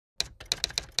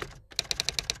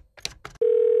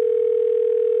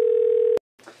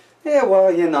Yeah,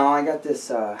 well, you know, I got this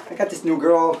new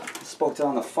girl. I spoke to her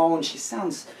on the phone. She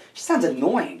sounds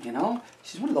annoying, you know?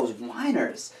 She's one of those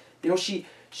whiners. You know, she's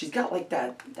got like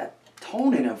that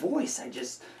tone in her voice.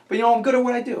 But you know, I'm good at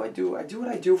what I do. I do what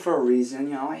I do for a reason,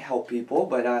 you know. I help people,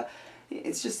 but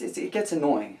it gets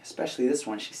annoying, especially this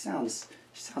one. She sounds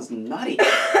nutty.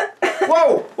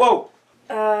 Whoa, whoa.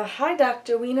 Hi,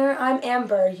 Dr. Wiener. I'm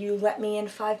Amber. You let me in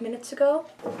 5 minutes ago?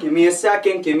 Give me a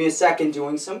second,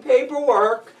 doing some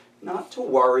paperwork. Not to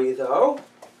worry, though.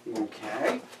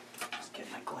 Okay. Just get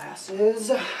my glasses.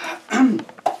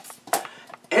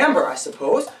 Amber, I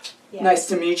suppose. Yes. Nice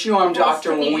to meet you. I'm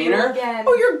Dr. Wiener.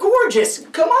 Oh, you're gorgeous.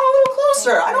 Come on a little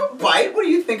closer. I don't bite. What do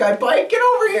you think I bite? Get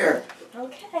over here.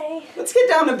 Okay. Let's get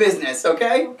down to business,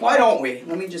 okay? Why don't we?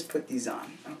 Let me just put these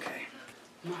on. Okay.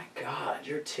 My God,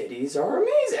 your titties are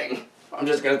amazing. I'm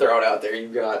just going to throw it out there. You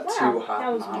got two hot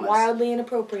mamas. That was wildly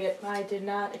inappropriate. I did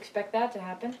not expect that to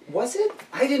happen. Was it?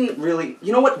 I didn't really...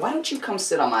 You know what? Why don't you come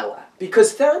sit on my lap?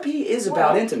 Because therapy is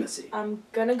about intimacy. I'm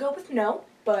going to go with no,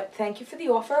 but thank you for the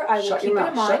offer. I will keep it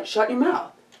in mind. Shut your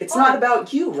mouth. It's not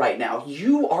about you right now.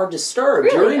 You are disturbed.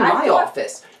 Really? You're in my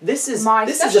office. This is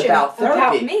about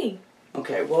therapy. About me.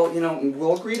 Okay, well, you know,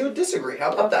 we'll agree to disagree.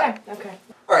 How about that? Okay.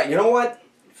 All right, you know what?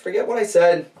 Forget what I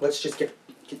said. Let's just get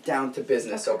down to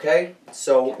business, okay?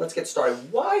 So, let's get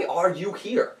started. Why are you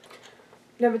here?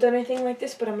 Never done anything like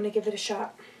this, but I'm going to give it a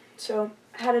shot. So,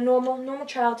 I had a normal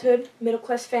childhood,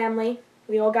 middle-class family.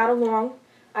 We all got along.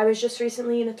 I was just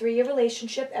recently in a 3-year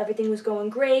relationship. Everything was going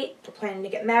great. We're planning to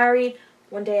get married.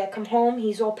 One day I come home,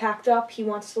 he's all packed up. He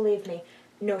wants to leave me.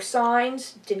 No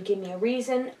signs, didn't give me a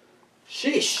reason.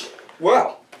 Sheesh.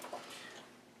 Well,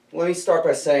 let me start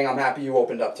by saying I'm happy you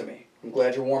opened up to me. I'm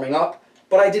glad you're warming up,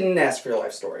 but I didn't ask for your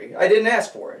life story. I didn't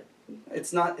ask for it.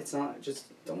 It's not, just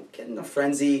don't get in a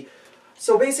frenzy.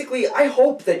 So basically, I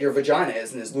hope that your vagina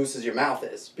isn't as loose as your mouth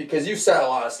is, because you said a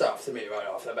lot of stuff to me right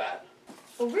off the bat.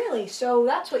 Oh, really? So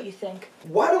that's what you think?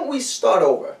 Why don't we start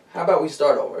over? How about we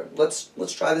start over? Let's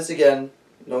try this again.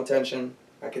 No tension.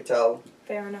 I could tell.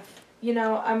 Fair enough. You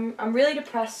know, I'm really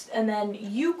depressed, and then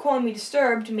you calling me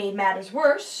disturbed made matters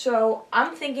worse, so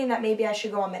I'm thinking that maybe I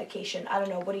should go on medication. I don't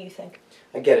know. What do you think?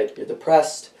 I get it. You're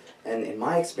depressed, and in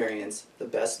my experience, the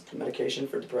best medication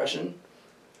for depression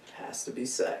has to be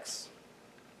sex.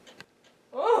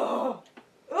 Oh,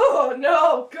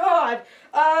 no, God.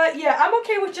 Yeah, I'm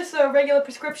okay with just a regular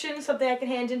prescription, something I can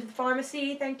hand into the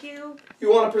pharmacy. Thank you.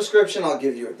 You want a prescription? I'll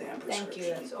give you a damn prescription. Thank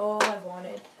you. That's all I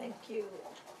wanted. Thank you.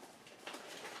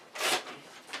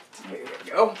 Here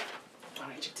you go. Why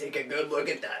don't you take a good look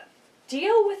at that?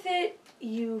 Deal with it,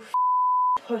 you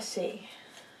pussy.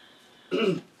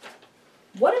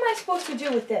 What am I supposed to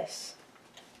do with this?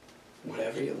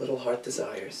 Whatever your little heart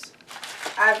desires.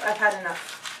 I've had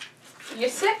enough. You're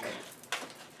sick?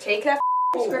 Take that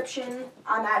prescription.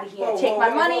 I'm out of here. Take my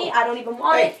money. I don't even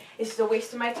want it. This is a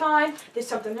waste of my time. There's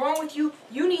something wrong with you.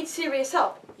 You need serious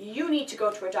help. You need to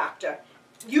go to a doctor.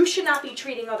 You should not be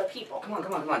treating other people. Come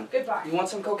on. Goodbye. You want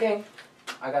some cocaine?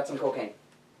 I got some cocaine.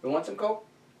 You want some coke?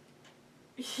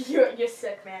 You're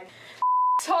sick, man.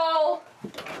 Tall.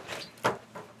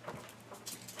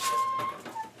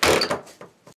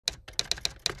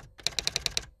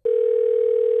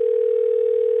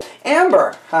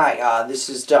 Amber! Hi, this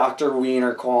is Dr.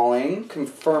 Wiener calling,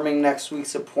 confirming next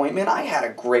week's appointment. I had a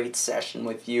great session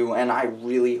with you, and I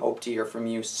really hope to hear from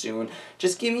you soon.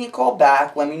 Just give me a call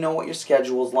back. Let me know what your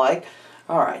schedule's like.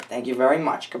 Alright, thank you very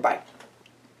much. Goodbye.